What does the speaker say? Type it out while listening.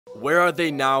Where are they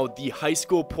now? The high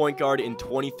school point guard in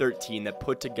 2013 that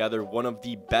put together one of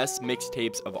the best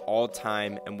mixtapes of all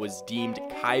time and was deemed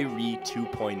Kyrie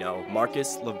 2.0,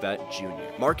 Marcus LOVETT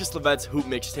Jr. Marcus LOVETT's Hoop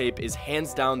mixtape is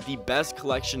hands down the best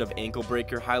collection of ankle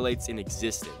breaker highlights in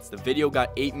existence. The video got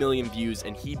 8 million views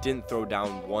and he didn't throw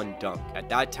down one dunk. At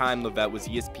that time, LOVETT was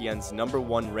ESPN's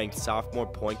 #1 ranked sophomore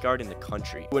point guard in the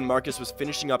country. When Marcus was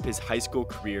finishing up his high school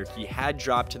career, he had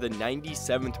dropped to the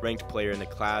 97th ranked player in the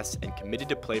class and committed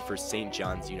to play for St.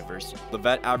 John's University.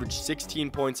 LOVETT averaged 16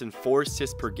 points and 4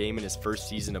 assists per game in his first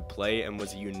season of play and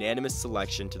was a unanimous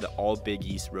selection to the All-Big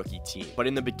East rookie team. But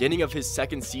in the beginning of his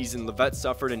second season, LOVETT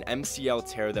suffered an MCL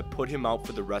tear that put him out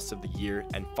for the rest of the year,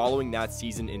 and following that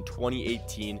season in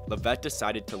 2018, LOVETT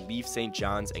decided to leave St.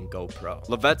 John's and go pro.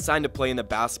 LOVETT signed to play in the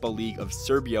Basketball League of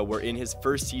Serbia, where in his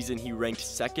first season he ranked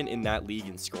second in that league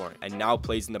in scoring, and now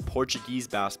plays in the Portuguese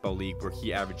Basketball League, where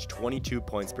he averaged 22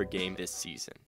 points per game this season.